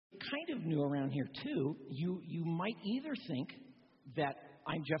kind of new around here, too. You might either think that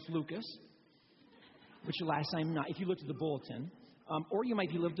I'm Jeff Lucas, which alas, I'm not, if you looked at the bulletin, or you might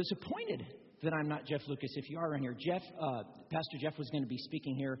be a little disappointed that I'm not Jeff Lucas if you are around here. Pastor Jeff was going to be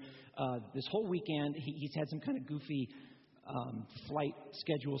speaking here this whole weekend. He's had some kind of goofy flight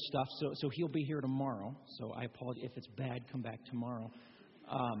schedule stuff, so he'll be here tomorrow. So I apologize. If it's bad, come back tomorrow.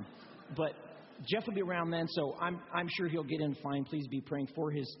 But Jeff will be around then, so I'm sure he'll get in fine. Please be praying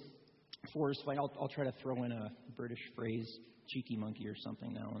for his flight. I'll try to throw in a British phrase, cheeky monkey or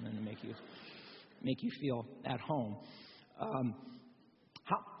something now and then to make you feel at home.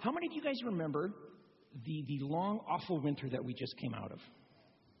 How many of you guys remember the long, awful winter that we just came out of?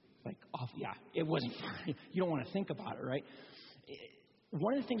 Like, yeah, it wasn't fun. You don't want to think about it, right?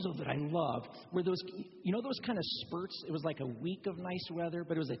 One of the things, though, that I loved were those, those kind of spurts. It was like a week of nice weather,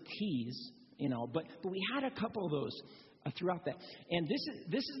 but it was a tease, But we had a couple of those throughout that. And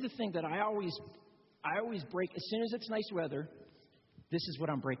this is the thing that I always break. As soon as it's nice weather, this is what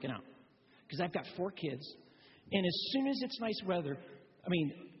I'm breaking out. Because I've got 4 kids. And as soon as it's nice weather,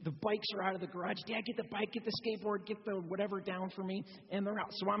 the bikes are out of the garage. Dad, get the bike, get the skateboard, get the whatever down for me, and they're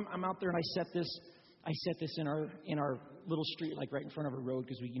out. So I'm out there, and I set this in our little street, like right in front of a road,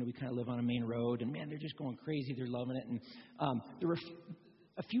 because we kind of live on a main road. And man, they're just going crazy. They're loving it. And there were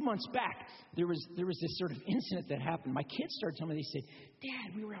a few months back, there was this sort of incident that happened. My kids started telling me, they said,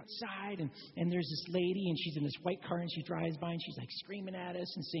 Dad, we were outside, and there's this lady, and she's in this white car, and she drives by, and she's like screaming at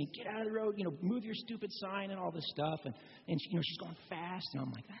us and saying, get out of the road, move your stupid sign and all this stuff. And she's going fast. And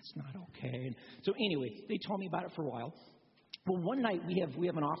I'm like, that's not okay. And so anyway, they told me about it for a while. Well, one night we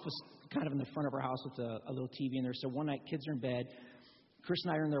have an office kind of in the front of our house with a little TV in there. So one night, kids are in bed. Chris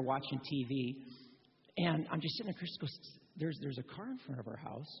and I are in there watching TV. And I'm just sitting there. Chris goes, there's a car in front of our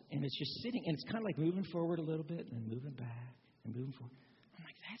house, and it's just sitting, and it's kind of like moving forward a little bit and then moving back and moving forward. I'm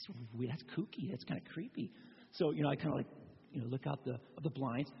like, that's weird. That's kooky. That's kind of creepy. So, I kind of like, look out the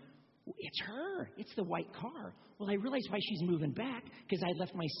blinds. It's her. It's the white car. Well, I realized why she's moving back, because I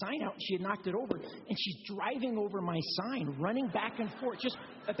left my sign out, and she had knocked it over, and she's driving over my sign, running back and forth, just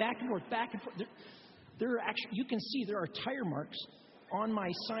back and forth, back and forth. There are actually, you can see there are tire marks on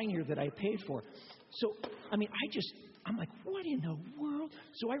my sign here that I paid for. So, I'm like, what in the world?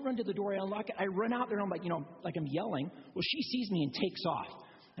 So I run to the door, I unlock it, I run out there, and I'm like, like I'm yelling. Well, she sees me and takes off.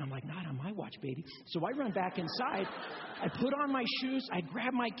 And I'm like, not on my watch, baby. So I run back inside, I put on my shoes, I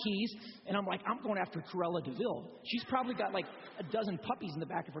grab my keys, and I'm like, I'm going after Cruella DeVille. She's probably got like a dozen puppies in the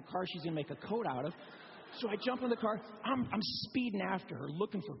back of her car she's going to make a coat out of. So I jump in the car, I'm speeding after her,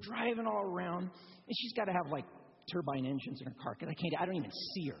 looking for, driving all around, and she's got to have like turbine engines in her car, because I don't even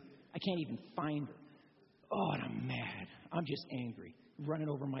see her. I can't even find her. Oh, and I'm mad. I'm just angry, running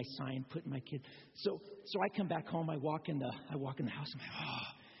over my sign, putting my kid. So I come back home. I walk in the house. I'm like,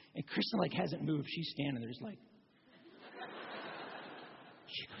 oh. And Kristen hasn't moved. She's standing there, just like.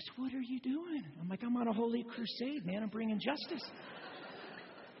 She goes, what are you doing? I'm like, I'm on a holy crusade, man. I'm bringing justice.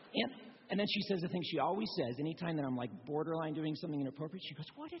 And then she says the thing she always says anytime that I'm like borderline doing something inappropriate. She goes,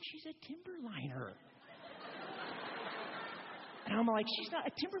 what if she's a timberliner? And I'm like, she's not. A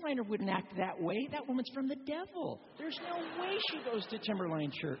timberliner wouldn't act that way. That woman's from the devil. There's no way she goes to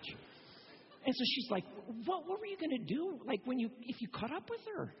Timberline Church. And so she's like, what were you going to do? Like if you caught up with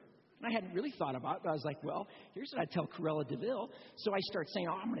her? And I hadn't really thought about it, but I was like, well, here's what I'd tell Cruella DeVille. So I start saying,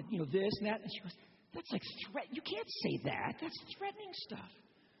 I'm going to, this and that. And she goes, that's like threat. You can't say that. That's threatening stuff.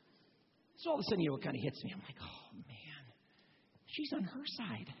 So all of a sudden, it kind of hits me. I'm like, oh, man, she's on her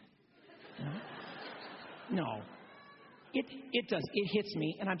side. No. It does. It hits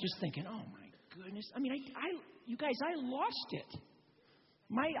me, and I'm just thinking, oh, my goodness. You guys, I lost it.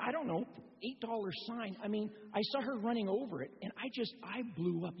 I don't know, $8 sign. I saw her running over it, and I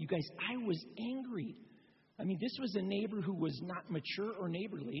blew up. You guys, I was angry. This was a neighbor who was not mature or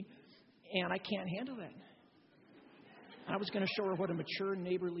neighborly, and I can't handle that. I was going to show her what a mature,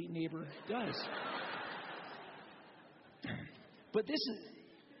 neighborly neighbor does. But this is,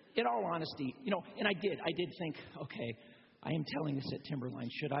 in all honesty, and I did think, okay, I am telling this at Timberline.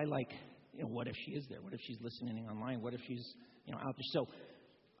 Should I what if she is there? What if she's listening online? What if she's, out there? So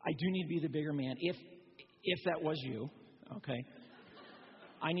I do need to be the bigger man. If that was you, okay,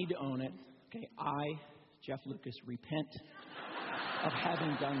 I need to own it. Okay, I, Jeff Lucas, repent of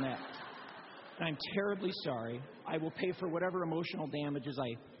having done that. And I'm terribly sorry. I will pay for whatever emotional damages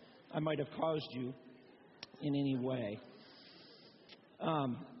I might have caused you in any way.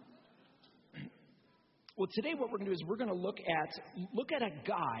 Well, today what we're going to do is we're going to look at a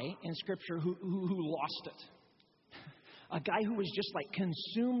guy in Scripture who lost it. A guy who was just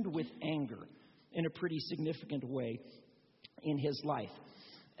consumed with anger in a pretty significant way in his life.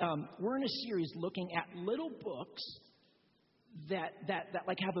 we're in a series looking at little books that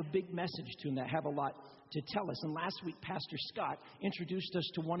like have a big message to them, that have a lot to tell us. And last week, Pastor Scott introduced us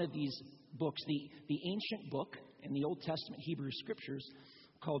to one of these books, the ancient book in the Old Testament Hebrew Scriptures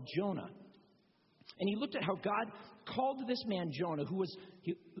called Jonah. And he looked at how God called this man Jonah, who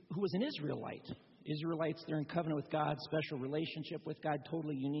was an Israelite. Israelites, they're in covenant with God, special relationship with God,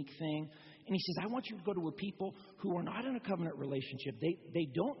 totally unique thing. And he says, I want you to go to a people who are not in a covenant relationship. They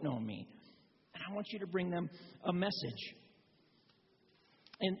don't know me. And I want you to bring them a message.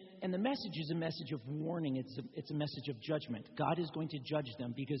 And the message is a message of warning. It's a message of judgment. God is going to judge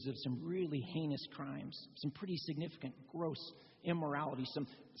them because of some really heinous crimes, some pretty significant, gross immorality,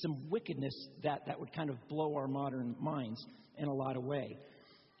 some wickedness that would kind of blow our modern minds in a lot of way.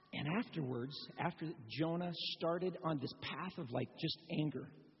 And afterwards, after Jonah started on this path of like just anger,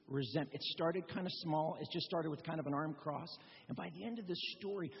 resentment, it started kind of small. It just started with kind of an arm cross. And by the end of this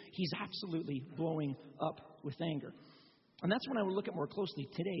story, he's absolutely blowing up with anger. And that's what I will look at more closely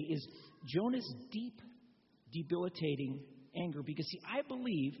today is Jonah's deep, debilitating anger. Because, see, I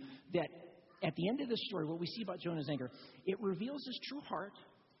believe that at the end of this story, what we see about Jonah's anger, it reveals his true heart.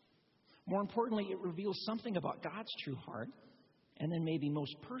 More importantly, it reveals something about God's true heart. And then maybe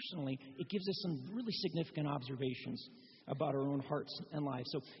most personally, it gives us some really significant observations about our own hearts and lives.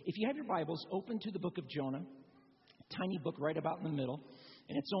 So if you have your Bibles, open to the book of Jonah, a tiny book right about in the middle.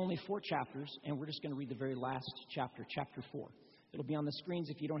 And it's only 4 chapters, and we're just going to read the very last chapter, chapter 4. It'll be on the screens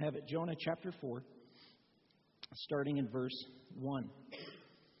if you don't have it. Jonah chapter 4, starting in verse 1.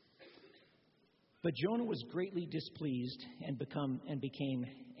 But Jonah was greatly displeased and became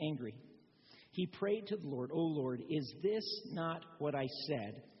angry. He prayed to the Lord, O Lord, is this not what I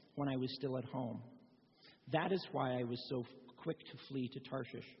said when I was still at home? That is why I was so quick to flee to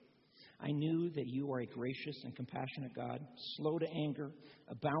Tarshish. I knew that you are a gracious and compassionate God, slow to anger,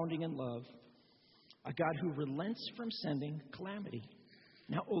 abounding in love, a God who relents from sending calamity.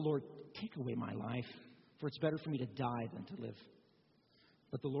 Now, O Lord, take away my life, for it's better for me to die than to live.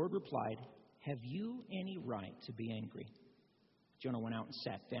 But the Lord replied, have you any right to be angry? Jonah went out and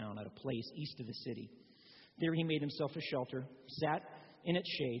sat down at a place east of the city. There he made himself a shelter, sat in its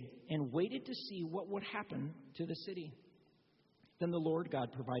shade, and waited to see what would happen to the city. Then the Lord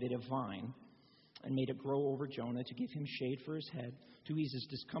God provided a vine and made it grow over Jonah to give him shade for his head, to ease his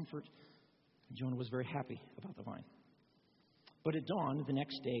discomfort. And Jonah was very happy about the vine. But at dawn the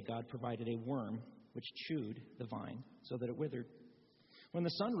next day, God provided a worm which chewed the vine so that it withered. When the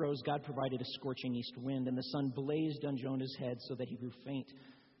sun rose, God provided a scorching east wind, and the sun blazed on Jonah's head so that he grew faint.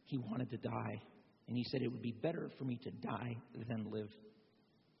 He wanted to die, and he said, it would be better for me to die than live.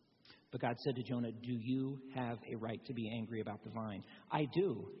 But God said to Jonah, do you have a right to be angry about the vine? I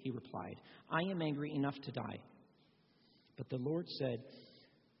do, he replied. I am angry enough to die. But the Lord said,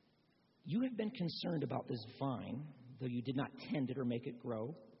 you have been concerned about this vine, though you did not tend it or make it grow.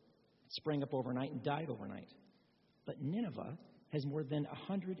 It sprang up overnight and died overnight. But Nineveh has more than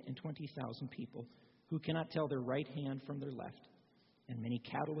 120,000 people who cannot tell their right hand from their left, and many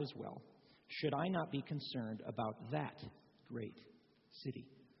cattle as well. Should I not be concerned about that great city?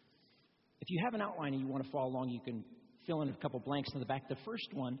 If you have an outline and you want to follow along, you can fill in a couple blanks in the back. The first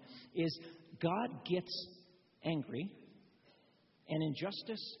one is God gets angry, and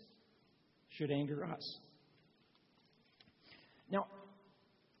injustice should anger us. Now,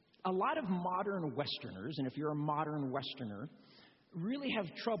 a lot of modern Westerners, and if you're a modern Westerner, really have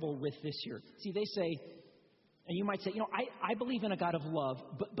trouble with this here. See, they say, and you might say, I believe in a God of love,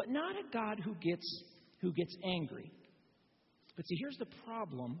 but not a God who gets angry. But see, here's the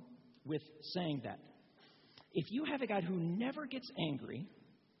problem with saying that. If you have a God who never gets angry,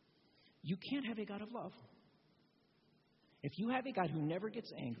 you can't have a God of love. If you have a God who never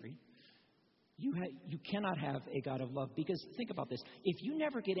gets angry, you cannot have a God of love. Because think about this. If you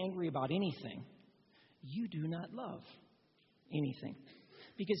never get angry about anything, you do not love anything.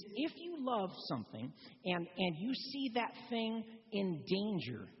 Because if you love something and you see that thing in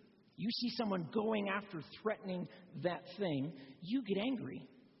danger, you see someone going after, threatening that thing, you get angry.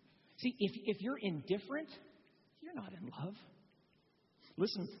 See, if you're indifferent, you're not in love.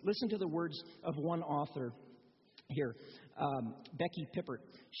 Listen to the words of one author here, Becky Pippert.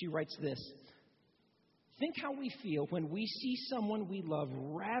 She writes this. Think how we feel when we see someone we love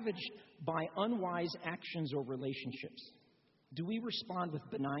ravaged by unwise actions or relationships. Do we respond with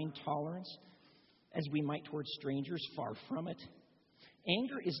benign tolerance as we might towards strangers? Far from it.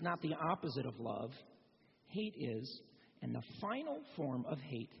 Anger is not the opposite of love. Hate is, and the final form of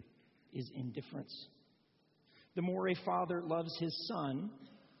hate is indifference. The more a father loves his son,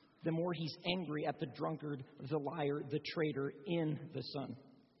 the more he's angry at the drunkard, the liar, the traitor in the son.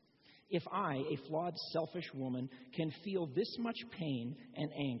 If I, a flawed, selfish woman, can feel this much pain and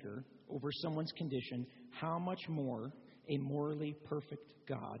anger over someone's condition, how much more a morally perfect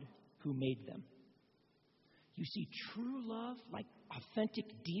God who made them? You see, true love, like authentic,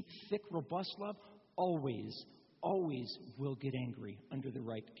 deep, thick, robust love, always will get angry under the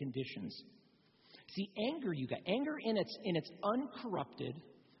right conditions. See, anger, anger in its uncorrupted,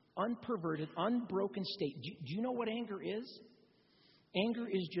 unperverted, unbroken state. Do you know what anger is? Anger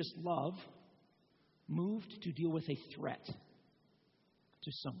is just love moved to deal with a threat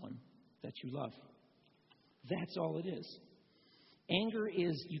to someone that you love. That's all it is. Anger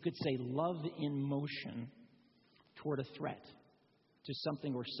is, you could say, love in motion toward a threat to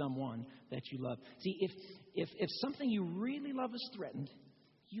something or someone that you love. See, if something you really love is threatened,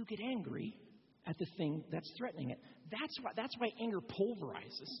 you get angry at the thing that's threatening it. That's why anger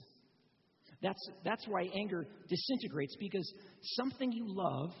pulverizes. That's why anger disintegrates, because something you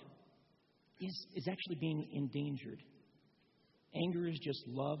love is actually being endangered. Anger is just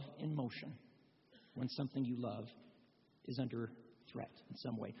love in motion when something you love is under threat in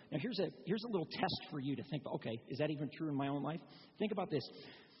some way. Now, here's a little test for you to think, okay, is that even true in my own life? Think about this.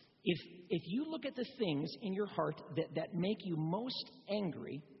 If you look at the things in your heart that make you most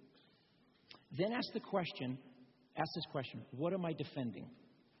angry, then ask this question, what am I defending?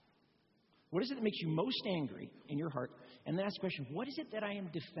 What is it that makes you most angry in your heart? And then ask the question, what is it that I am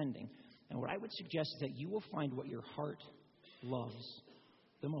defending? And what I would suggest is that you will find what your heart loves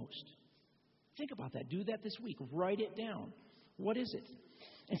the most. Think about that. Do that this week. Write it down. What is it?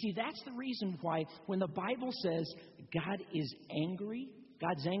 And see, that's the reason why when the Bible says God is angry,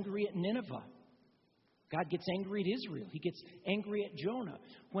 God's angry at Nineveh. God gets angry at Israel. He gets angry at Jonah.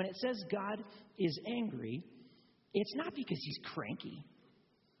 When it says God is angry, it's not because he's cranky.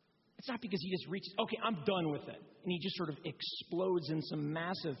 It's not because he just reaches, okay, I'm done with it. And he just sort of explodes in some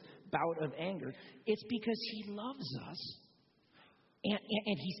massive bout of anger. It's because he loves us.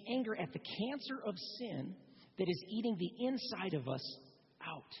 And he's angry at the cancer of sin that is eating the inside of us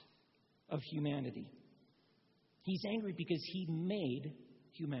out of humanity. He's angry because he made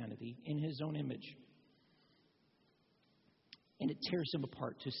humanity in his own image. And it tears him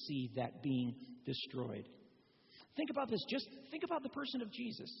apart to see that being destroyed. Think about this. Just think about the person of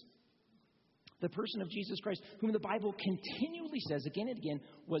Jesus. The person of Jesus Christ, whom the Bible continually says again and again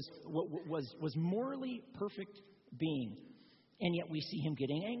was morally perfect being. And yet we see him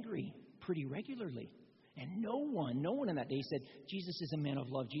getting angry pretty regularly. And no one in that day said, Jesus is a man of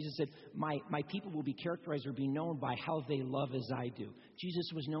love. Jesus said, my people will be characterized or be known by how they love as I do. Jesus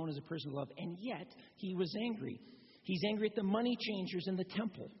was known as a person of love, and yet he was angry. He's angry at the money changers in the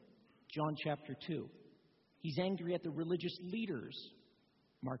temple, John chapter 2. He's angry at the religious leaders,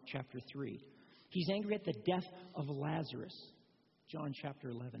 Mark chapter 3. He's angry at the death of Lazarus, John chapter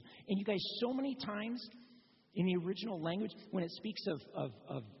 11. And you guys, so many times in the original language, when it speaks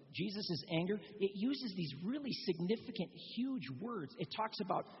of Jesus' anger, it uses these really significant, huge words. It talks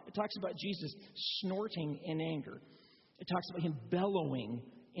about Jesus snorting in anger. It talks about him bellowing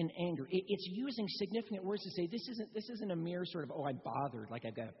in anger. It's using significant words to say this isn't a mere sort of, I'm bothered, like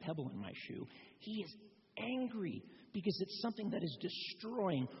I've got a pebble in my shoe. He is angry because it's something that is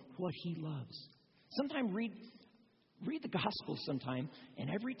destroying what he loves. Sometime read the Gospels sometime, and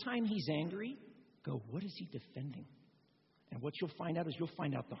every time he's angry, go, what is he defending? And what you'll find out is you'll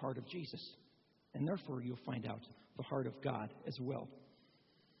find out the heart of Jesus. And therefore, you'll find out the heart of God as well.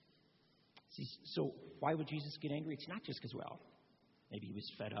 See, so why would Jesus get angry? It's not just because, maybe he was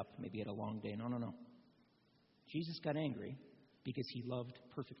fed up. Maybe he had a long day. No. Jesus got angry because he loved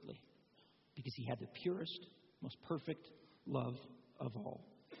perfectly. Because he had the purest, most perfect love of all.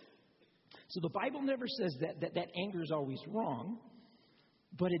 So the Bible never says that anger is always wrong.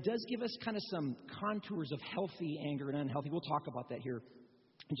 But it does give us kind of some contours of healthy anger and unhealthy. We'll talk about that here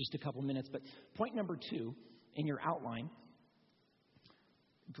in just a couple minutes. But point number 2 in your outline,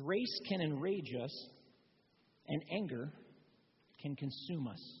 grace can enrage us and anger can consume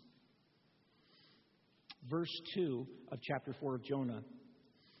us. Verse 2 of chapter 4 of Jonah,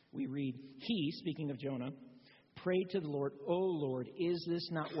 we read, he, speaking of Jonah, prayed to the Lord, "O Lord, is this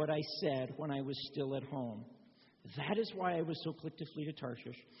not what I said when I was still at home? That is why I was so quick to flee to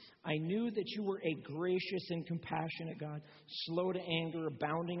Tarshish. I knew that you were a gracious and compassionate God, slow to anger,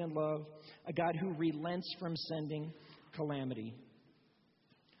 abounding in love, a God who relents from sending calamity."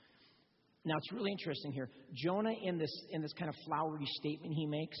 Now, it's really interesting here. Jonah, in this kind of flowery statement he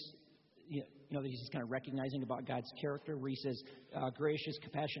makes, you know, that he's just kind of recognizing about God's character, where he says, gracious,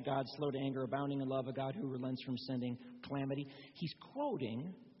 compassionate God, slow to anger, abounding in love, a God who relents from sending calamity. He's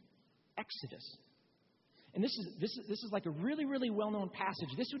quoting Exodus. And this is like a really, really well-known passage.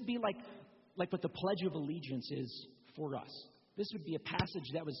 This would be like what the Pledge of Allegiance is for us. This would be a passage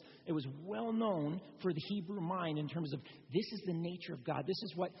that was well known for the Hebrew mind in terms of this is the nature of God. This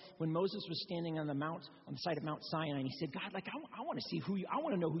is what, when Moses was standing on the side of Mount Sinai, and he said, God, I want to see I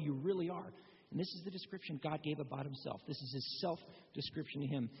want to know who you really are. And this is the description God gave about himself. This is his self-description to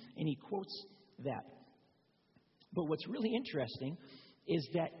him. And he quotes that. But what's really interesting is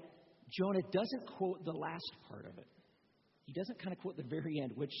that Jonah doesn't quote the last part of it. He doesn't kind of quote the very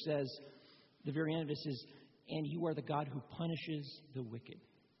end, which says, the very end of this is, and you are the God who punishes the wicked.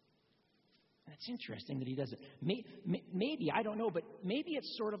 That's interesting that he doesn't. Maybe, I don't know, but maybe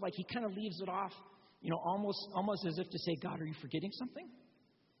it's sort of like he kind of leaves it off, almost as if to say, God, are you forgetting something?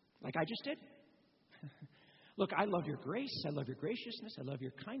 Like I just did? Look, I love your grace. I love your graciousness. I love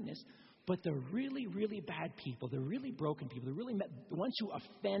your kindness. But the really, really bad people, the really broken people, the ones who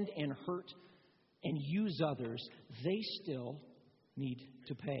offend and hurt and use others, they still need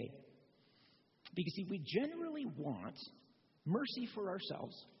to pay. Because, see, we generally want mercy for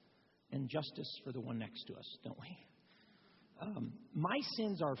ourselves and justice for the one next to us, don't we? My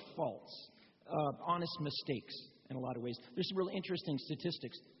sins are faults, honest mistakes in a lot of ways. There's some really interesting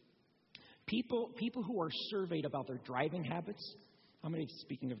statistics. People who are surveyed about their driving habits. How many,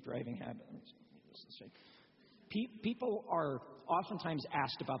 speaking of driving habits, people are oftentimes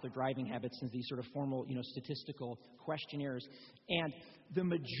asked about their driving habits in these sort of formal, statistical questionnaires. And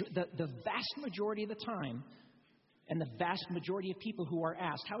the vast majority of the time, and the vast majority of people who are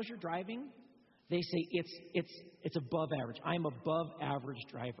asked, how's your driving? They say it's above average. I'm above average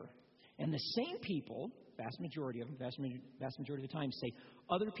driver. And the same people, vast majority of them, vast majority of the time, say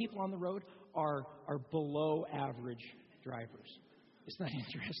other people on the road are below average drivers. Isn't that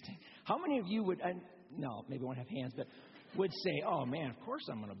interesting? How many of you would, no, maybe won't have hands, but would say, oh man, of course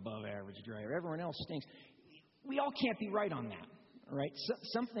I'm an above average driver. Everyone else stinks. We all can't be right on that, right?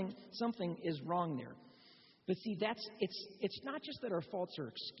 Something is wrong there. But see, it's not just that our faults are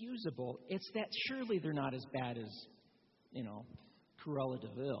excusable. It's that surely they're not as bad as, Cruella de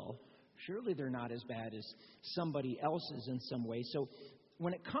Vil. Surely they're not as bad as somebody else's in some way. So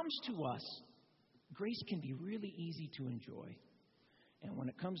when it comes to us, grace can be really easy to enjoy. And when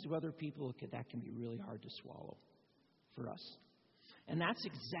it comes to other people, that can be really hard to swallow for us. And that's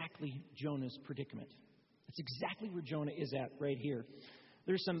exactly Jonah's predicament. That's exactly where Jonah is at right here.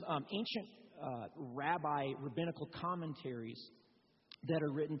 There's some ancient rabbinical commentaries that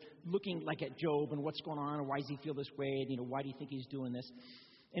are written looking like at Job and what's going on and why does he feel this way and why do you think he's doing this?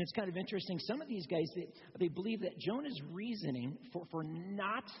 And it's kind of interesting. Some of these guys, they believe that Jonah's reasoning for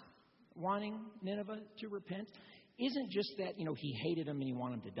not wanting Nineveh to repent isn't just that, he hated them and he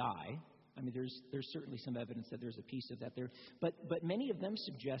wanted them to die. I mean, there's certainly some evidence that there's a piece of that there. But many of them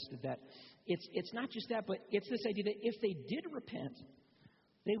suggested that it's not just that, but it's this idea that if they did repent,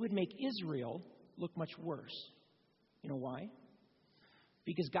 they would make Israel look much worse. You know why?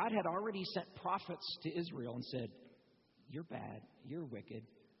 Because God had already sent prophets to Israel and said, you're bad, you're wicked,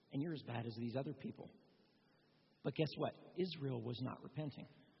 and you're as bad as these other people. But guess what? Israel was not repenting.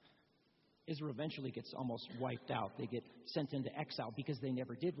 Israel eventually gets almost wiped out. They get sent into exile because they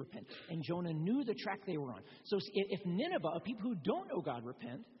never did repent. And Jonah knew the track they were on. So if Nineveh, people who don't know God,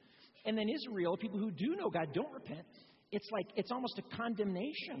 repent, and then Israel, people who do know God, don't repent, it's almost a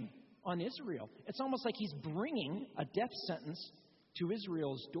condemnation on Israel. It's almost like he's bringing a death sentence to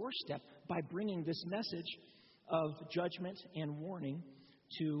Israel's doorstep by bringing this message of judgment and warning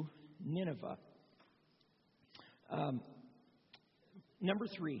to Nineveh. Number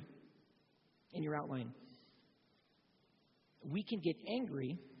 3 in your outline. We can get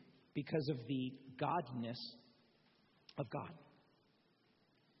angry because of the godness of God.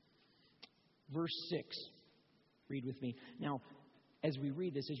 Verse 6. Read with me. Now, as we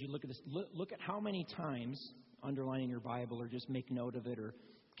read this, as you look at this, look at how many times, underline in your Bible or just make note of it or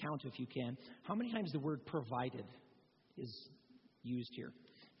count if you can, how many times the word provided is used here.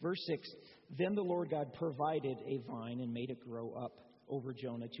 Verse 6, then the Lord God provided a vine and made it grow up over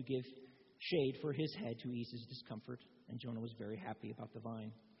Jonah to give shade for his head to ease his discomfort. And Jonah was very happy about the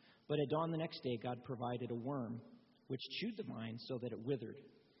vine. But at dawn the next day, God provided a worm which chewed the vine so that it withered.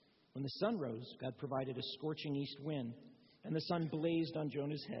 When the sun rose, God provided a scorching east wind, and the sun blazed on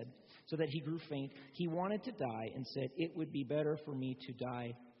Jonah's head so that he grew faint. He wanted to die and said, it would be better for me to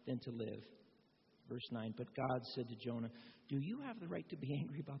die than to live. Verse 9, but God said to Jonah, do you have the right to be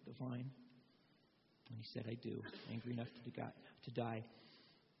angry about the vine? And he said, I do, angry enough to die.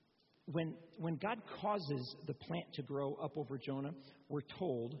 When God causes the plant to grow up over Jonah, we're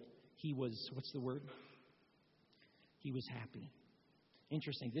told he was, what's the word? He was happy.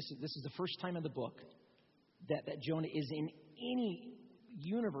 Interesting. This is the first time in the book that Jonah is in any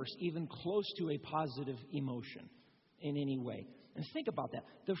universe even close to a positive emotion in any way. And think about that.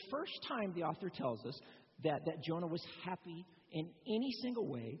 The first time the author tells us that Jonah was happy in any single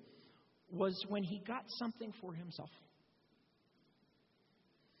way was when he got something for himself.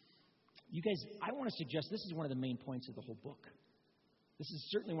 You guys, I want to suggest this is one of the main points of the whole book. This is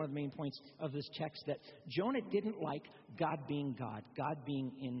certainly one of the main points of this text, that Jonah didn't like God being God, God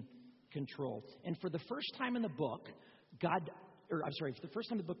being in control. And for the first time in the book, for the first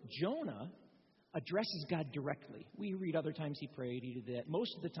time in the book, Jonah addresses God directly. We read other times he prayed, he did that.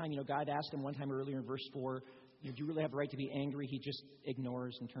 Most of the time, God asked him one time earlier in verse 4, do you really have a right to be angry? He just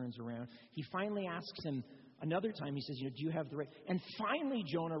ignores and turns around. He finally asks him another time, he says, do you have the right? And finally,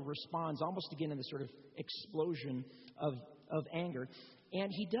 Jonah responds almost again in this sort of explosion of anger.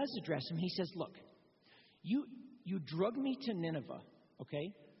 And he does address him. He says, look, you drug me to Nineveh,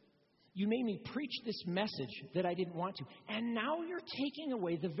 okay? You made me preach this message that I didn't want to. And now you're taking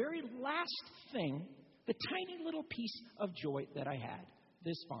away the very last thing, the tiny little piece of joy that I had,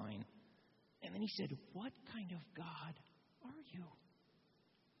 this vine. And then he said, what kind of God are you?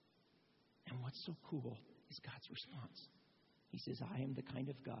 And what's so cool is God's response. He says, I am the kind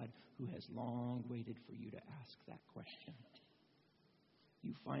of God who has long waited for you to ask that question.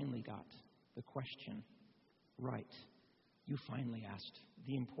 You finally got the question right. You finally asked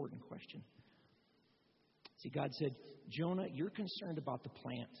the important question. See, God said, Jonah, you're concerned about the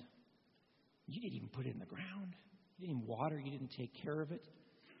plant. You didn't even put it in the ground. You didn't even water. You didn't take care of it.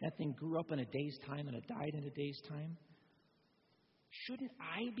 That thing grew up in a day's time and it died in a day's time. Shouldn't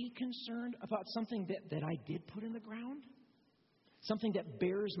I be concerned about something that I did put in the ground? Something that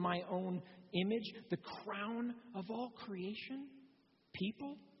bears my own image, the crown of all creation?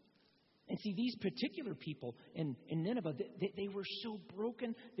 People? And see, these particular people in Nineveh, they were so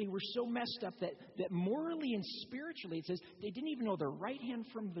broken, they were so messed up that morally and spiritually, it says, they didn't even know their right hand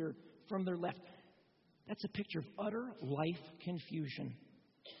from their left. That's a picture of utter life confusion.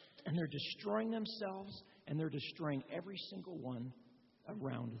 And they're destroying themselves, and they're destroying every single one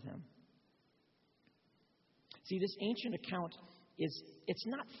around them. See, this ancient account it's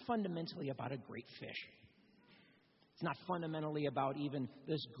not fundamentally about a great fish. It's not fundamentally about even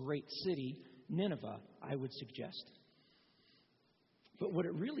this great city, Nineveh, I would suggest. But what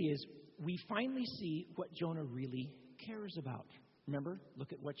it really is, we finally see what Jonah really cares about. Remember,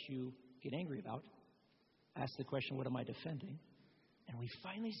 look at what you get angry about. Ask the question, what am I defending? And we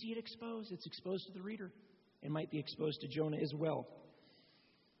finally see it exposed. It's exposed to the reader. It might be exposed to Jonah as well.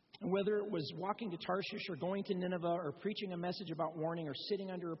 And whether it was walking to Tarshish or going to Nineveh or preaching a message about warning or sitting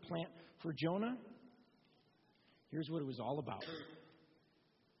under a plant, for Jonah, here's what it was all about.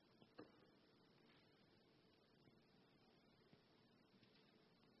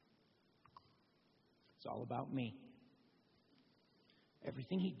 It's all about me.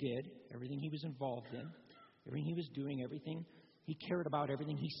 Everything he did, everything he was involved in, everything he was doing, everything he cared about,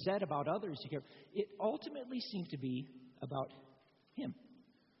 everything he said about others, it ultimately seemed to be about him.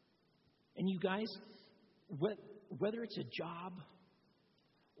 And you guys, whether it's a job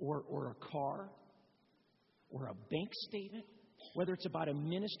or a car or a bank statement, whether it's about a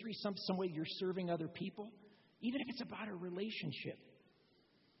ministry, some way you're serving other people, even if it's about a relationship,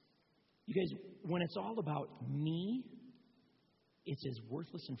 you guys, when it's all about me, it's as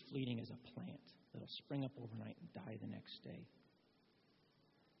worthless and fleeting as a plant that'll spring up overnight and die the next day.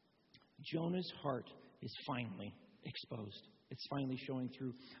 Jonah's heart is finally exposed. It's finally showing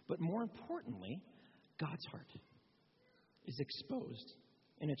through. But more importantly, God's heart is exposed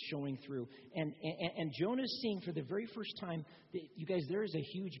and it's showing through. And Jonah's seeing for the very first time that, you guys, there is a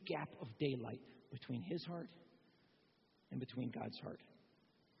huge gap of daylight between his heart and between God's heart.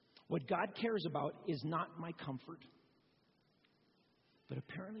 What God cares about is not my comfort. But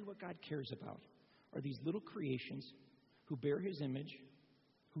apparently what God cares about are these little creations who bear his image,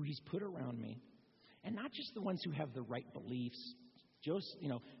 who he's put around me. And not just the ones who have the right beliefs.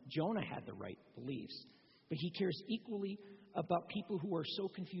 Jonah had the right beliefs. But he cares equally about people who are so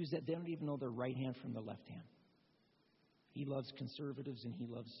confused that they don't even know their right hand from their left hand. He loves conservatives and he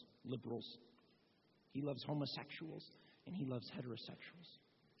loves liberals. He loves homosexuals and he loves heterosexuals.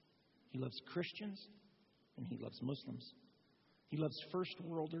 He loves Christians and he loves Muslims. He loves first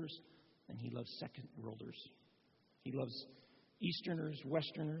worlders and he loves second worlders. He loves Easterners,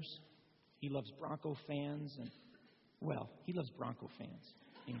 Westerners. He loves Bronco fans and, he loves Bronco fans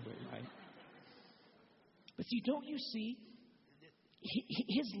anyway, right? But see, don't you see,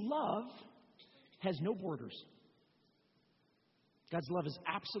 his love has no borders. God's love is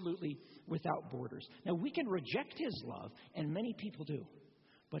absolutely without borders. Now, we can reject his love, and many people do,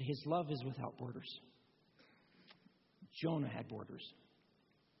 but his love is without borders. Jonah had borders.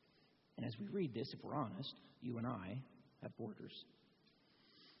 And as we read this, if we're honest, you and I have borders.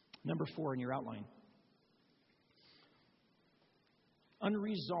 Number 4 in your outline.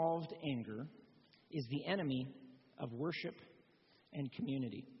 Unresolved anger is the enemy of worship and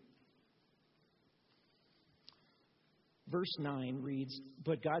community. Verse 9 reads,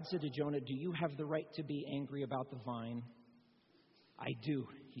 "But God said to Jonah, 'Do you have the right to be angry about the vine?' 'I do,'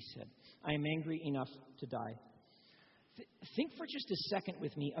 he said. 'I am angry enough to die.'" Think for just a second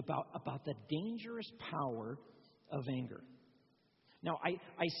with me about the dangerous power of anger. Now,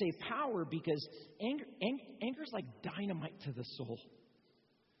 I say power because anger is like dynamite to the soul.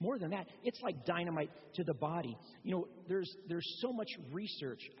 More than that, it's like dynamite to the body. You know, there's so much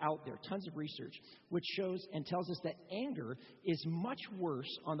research out there, tons of research, which shows and tells us that anger is much worse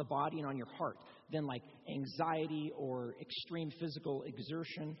on the body and on your heart than like anxiety or extreme physical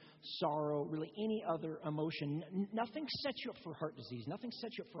exertion, sorrow, really any other emotion. Nothing sets you up for heart disease. Nothing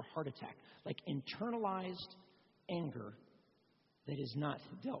sets you up for a heart attack like internalized anger that is not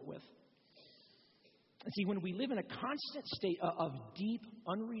dealt with. And see, when we live in a constant state of deep,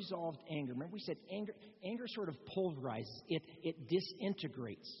 unresolved anger, remember we said anger sort of pulverizes. It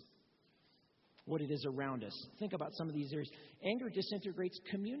disintegrates what it is around us. Think about some of these areas. Anger disintegrates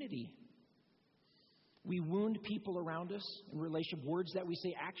community. We wound people around us in relation, words that we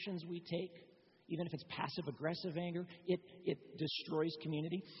say, actions we take, even if it's passive-aggressive anger, it destroys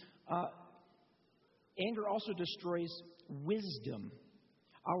community. Anger also destroys wisdom.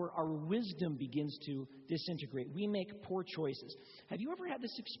 Our wisdom begins to disintegrate. We make poor choices. Have you ever had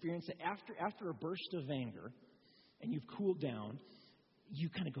this experience that after a burst of anger and you've cooled down, you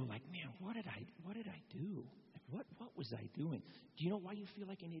kind of go like, man, what did I do? Like, what was I doing? Do you know why you feel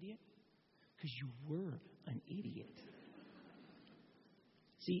like an idiot? Because you were an idiot.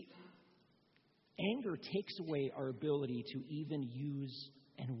 See, anger takes away our ability to even use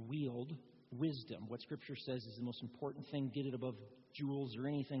and wield wisdom. What Scripture says is the most important thing. Get it above jewels or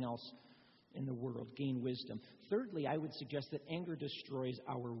anything else in the world. Gain wisdom. Thirdly, I would suggest that anger destroys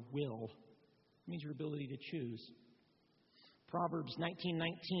our will. It means your ability to choose. Proverbs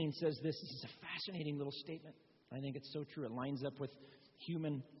 19:19 says this. This is a fascinating little statement. I think it's so true. It lines up with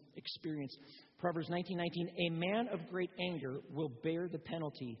human experience. Proverbs 19:19, "A man of great anger will bear the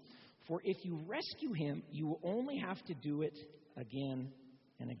penalty. For if you rescue him, you will only have to do it again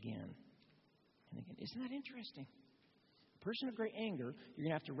and again and again." Isn't that interesting? A person of great anger, you're going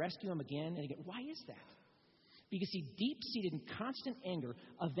to have to rescue him again and again. Why is that? Because, see, deep-seated and constant anger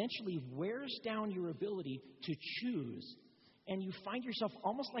eventually wears down your ability to choose, and you find yourself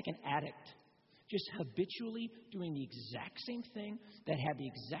almost like an addict, just habitually doing the exact same thing that had the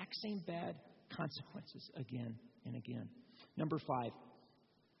exact same bad consequences again and again. Number 5,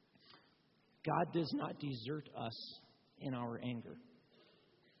 God does not desert us in our anger.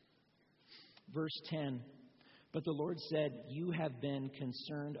 Verse 10, "But the Lord said, 'You have been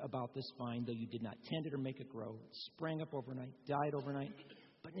concerned about this vine, though you did not tend it or make it grow. It sprang up overnight, died overnight.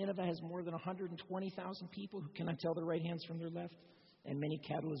 But Nineveh has more than 120,000 people who cannot tell their right hands from their left, and many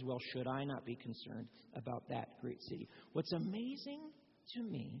cattle as well. Should I not be concerned about that great city?'" What's amazing to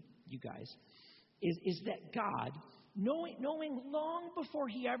me, you guys, is that God, knowing long before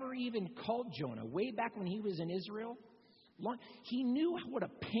he ever even called Jonah, way back when he was in Israel, he knew what a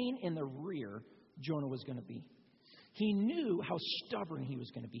pain in the rear Jonah was going to be. He knew how stubborn he was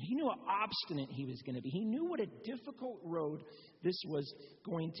going to be. He knew how obstinate he was going to be. He knew what a difficult road this was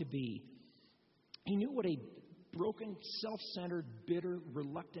going to be. He knew what a broken, self-centered, bitter,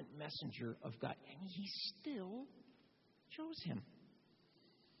 reluctant messenger of God. And he still chose him.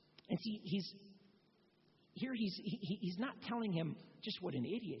 And see, he's not telling him just what an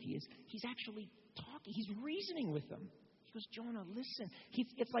idiot he is. He's actually talking. He's reasoning with him. He goes, "Jonah, listen."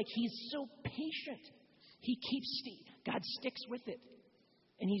 It's like he's so patient. God sticks with it.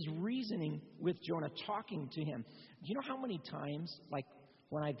 And he's reasoning with Jonah, talking to him. Do you know how many times, like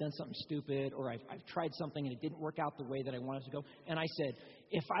when I've done something stupid or I've tried something and it didn't work out the way that I wanted to go, and I said,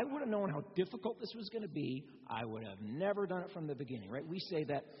 if I would have known how difficult this was going to be, I would have never done it from the beginning, right? We say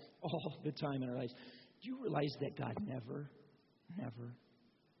that all the time in our lives. Do you realize that God never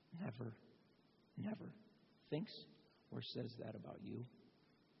thinks or says that about you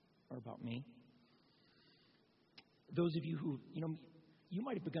or about me? Those of you who, you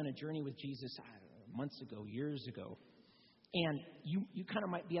might have begun a journey with Jesus, I don't know, months ago, years ago, and you kind of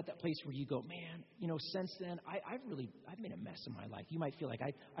might be at that place where you go, man, since then, I've made a mess of my life. You might feel like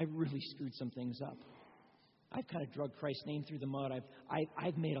I really screwed some things up. I've kind of dragged Christ's name through the mud.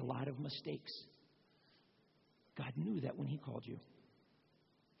 I've made a lot of mistakes. God knew that when he called you.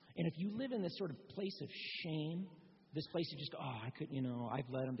 And if you live in this sort of place of shame This place you just go, oh, I could, I've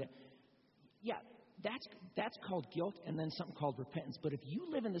let him down. Yeah, that's called guilt, and then something called repentance. But if you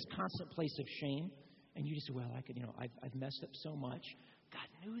live in this constant place of shame, and you just say, well, I could, I've messed up so much. God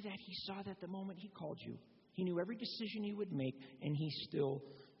knew that. He saw that the moment He called you. He knew every decision you would make, and He still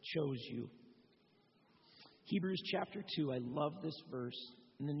chose you. Hebrews chapter 2, I love this verse.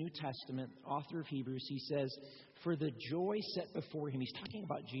 In the New Testament, author of Hebrews, he says, for the joy set before Him, he's talking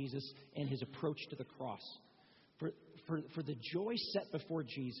about Jesus and His approach to the cross. For the joy set before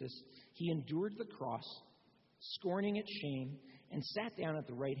Jesus, He endured the cross, scorning its shame, and sat down at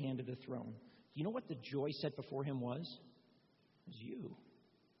the right hand of the throne. You know what the joy set before Him was? It was you.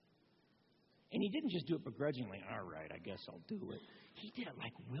 And He didn't just do it begrudgingly. All right, I guess I'll do it. He did it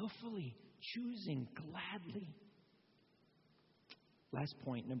like willfully, choosing gladly. Last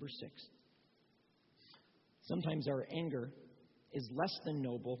point, number 6. Sometimes our anger is less than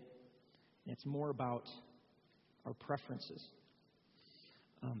noble, and it's more about our preferences.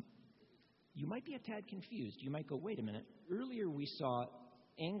 You might be a tad confused. You might go, wait a minute. Earlier we saw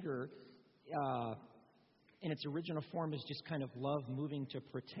anger in its original form is just kind of love moving to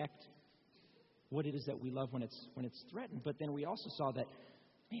protect what it is that we love when it's threatened. But then we also saw that,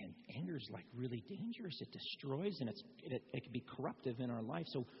 man, anger is like really dangerous. It destroys, and it can be corruptive in our life.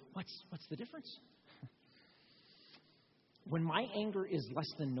 So what's the difference? When my anger is less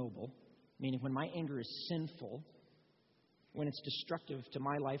than noble, meaning when my anger is sinful, when it's destructive to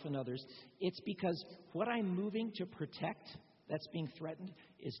my life and others, it's because what I'm moving to protect that's being threatened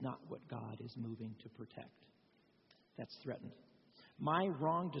is not what God is moving to protect. That's threatened. My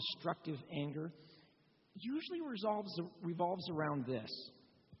wrong, destructive anger usually revolves around this.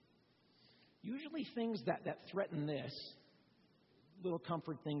 Usually things that threaten this, little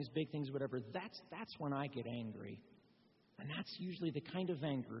comfort things, big things, whatever, that's when I get angry. And that's usually the kind of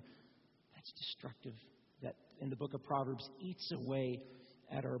anger that's destructive, that in the book of Proverbs eats away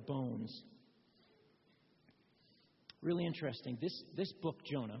at our bones. Really interesting. This book,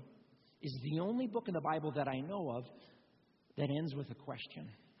 Jonah, is the only book in the Bible that I know of that ends with a question.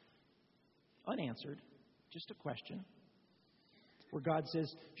 Unanswered, just a question. Where God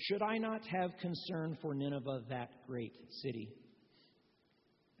says, should I not have concern for Nineveh, that great city?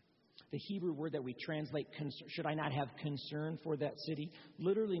 The Hebrew word that we translate, should I not have concern for that city,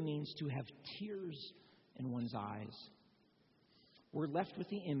 literally means to have tears in one's eyes. We're left with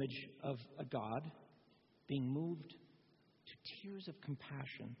the image of a God being moved to tears of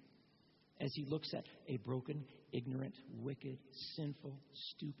compassion as He looks at a broken, ignorant, wicked, sinful,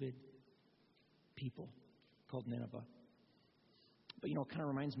 stupid people called Nineveh. But it kind of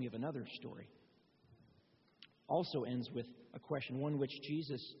reminds me of another story. Also ends with a question, one which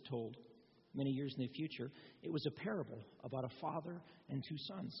Jesus told many years in the future. It was a parable about a father and 2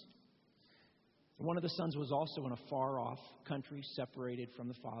 sons. One of the sons was also in a far-off country, separated from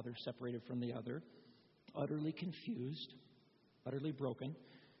the father, separated from the other, utterly confused, utterly broken.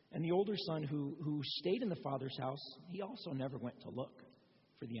 And the older son who stayed in the father's house, he also never went to look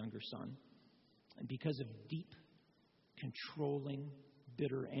for the younger son. And because of deep, controlling,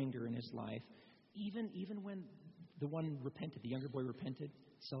 bitter anger in his life, even when the one repented, the younger boy repented,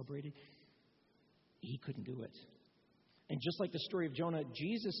 celebrated, he couldn't do it. And just like the story of Jonah,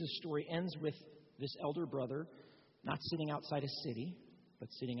 Jesus' story ends with this elder brother not sitting outside a city, but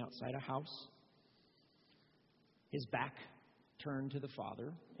sitting outside a house, his back turned to the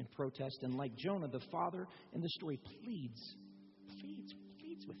father in protest. And like Jonah, the father in the story pleads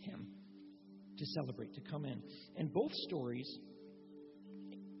with him to celebrate, to come in. And both stories,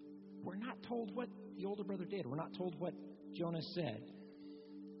 we're not told what the older brother did. We're not told what Jonah said.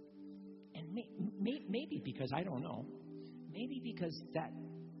 And maybe because, I don't know, maybe because that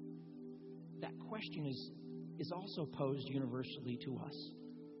question is also posed universally to us.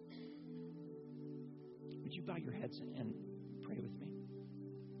 Would you bow your heads and pray with me?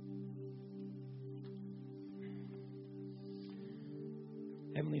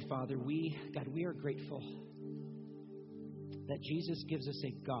 Heavenly Father, we are grateful that Jesus gives us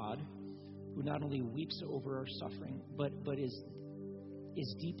a God who not only weeps over our suffering, but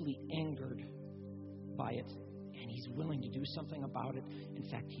is deeply angered by it, and He's willing to do something about it. In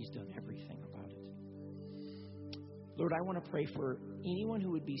fact, He's done everything about it. Lord, I want to pray for anyone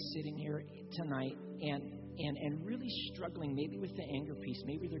who would be sitting here tonight and really struggling maybe with the anger piece.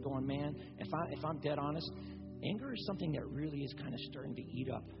 Maybe they're going, man, if I'm dead honest, anger is something that really is kind of starting to eat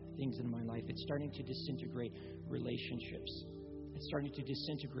up things in my life. It's starting to disintegrate relationships. It's starting to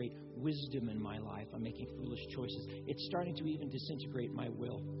disintegrate wisdom in my life. I'm making foolish choices. It's starting to even disintegrate my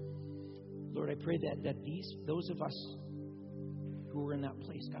will. Lord, I pray that those of us who are in that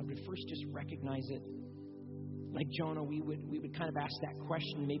place, God, would first just recognize it Like Jonah, we would kind of ask that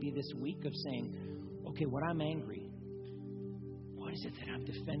question maybe this week of saying, okay, when I'm angry, what is it that I'm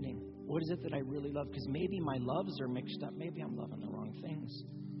defending? What is it that I really love? Because maybe my loves are mixed up. Maybe I'm loving the wrong things.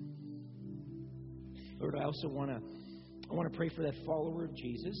 Lord, I also want to pray for that follower of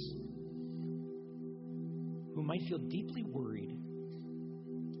Jesus who might feel deeply worried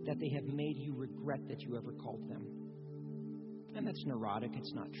that they have made you regret that you ever called them. And that's neurotic.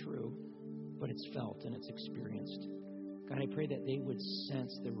 It's not true, but it's felt and it's experienced. God, I pray that they would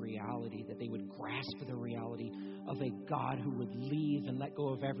sense the reality, that they would grasp the reality of a God who would leave and let go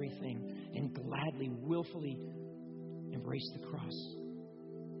of everything and gladly, willfully embrace the cross.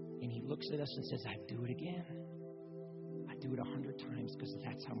 And He looks at us and says, I'd do it again. I'd do it 100 times because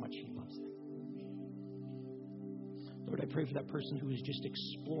that's how much He loves them. Lord, I pray for that person who is just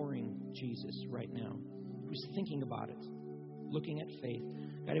exploring Jesus right now, who's thinking about it, looking at faith.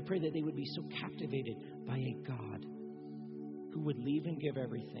 God, I pray that they would be so captivated by a God who would leave and give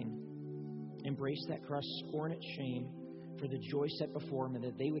everything, embrace that cross, scorn its shame for the joy set before Him, and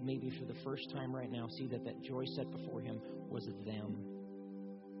that they would maybe for the first time right now see that that joy set before Him was them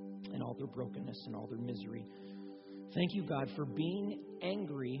and all their brokenness and all their misery. Thank you, God, for being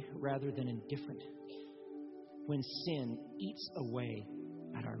angry rather than indifferent when sin eats away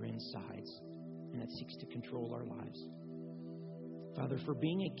at our insides and it seeks to control our lives. Father, for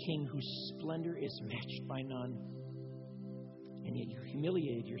being a King whose splendor is matched by none, and yet you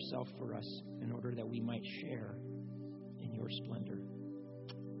humiliated yourself for us in order that we might share in your splendor.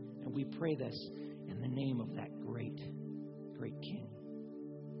 And we pray this in the name of that great, great King,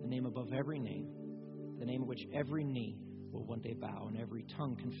 the name above every name, the name of which every knee will one day bow and every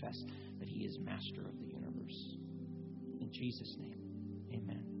tongue confess that He is master of the universe. In Jesus' name,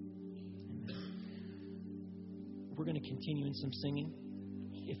 amen. Amen. We're going to continue in some singing.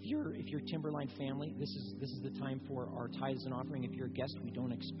 If you're Timberline family, this is the time for our tithes and offering. If you're a guest, we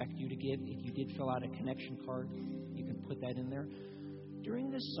don't expect you to give. If you did fill out a connection card, you can put that in there. During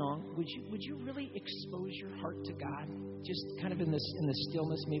this song, would you really expose your heart to God? Just kind of in the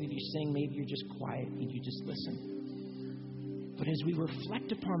stillness. Maybe you sing, maybe you're just quiet, maybe you just listen. But as we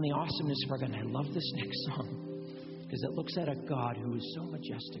reflect upon the awesomeness of our God, and I love this next song because it looks at a God who is so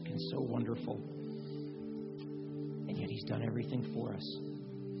majestic and so wonderful, and yet He's done everything for us.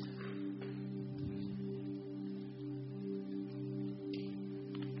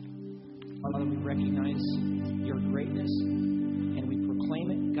 Father, we recognize your greatness and we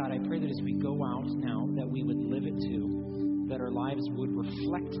proclaim it. God, I pray that as we go out now, that we would live it too, that our lives would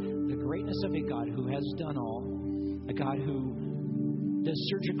reflect the greatness of a God who has done all, a God who does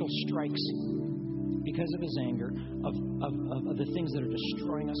surgical strikes because of His anger of the things that are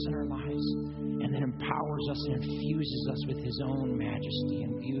destroying us in our lives, and then empowers us and infuses us with His own majesty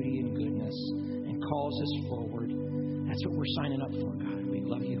and beauty and goodness and calls us forward. That's what we're signing up for, God. We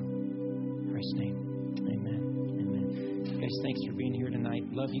love you. Name. Amen. Amen. Guys, thanks for being here tonight.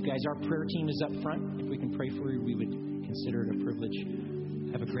 Love you guys. Our prayer team is up front. If we can pray for you, we would consider it a privilege.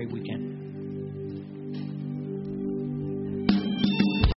 Have a great weekend.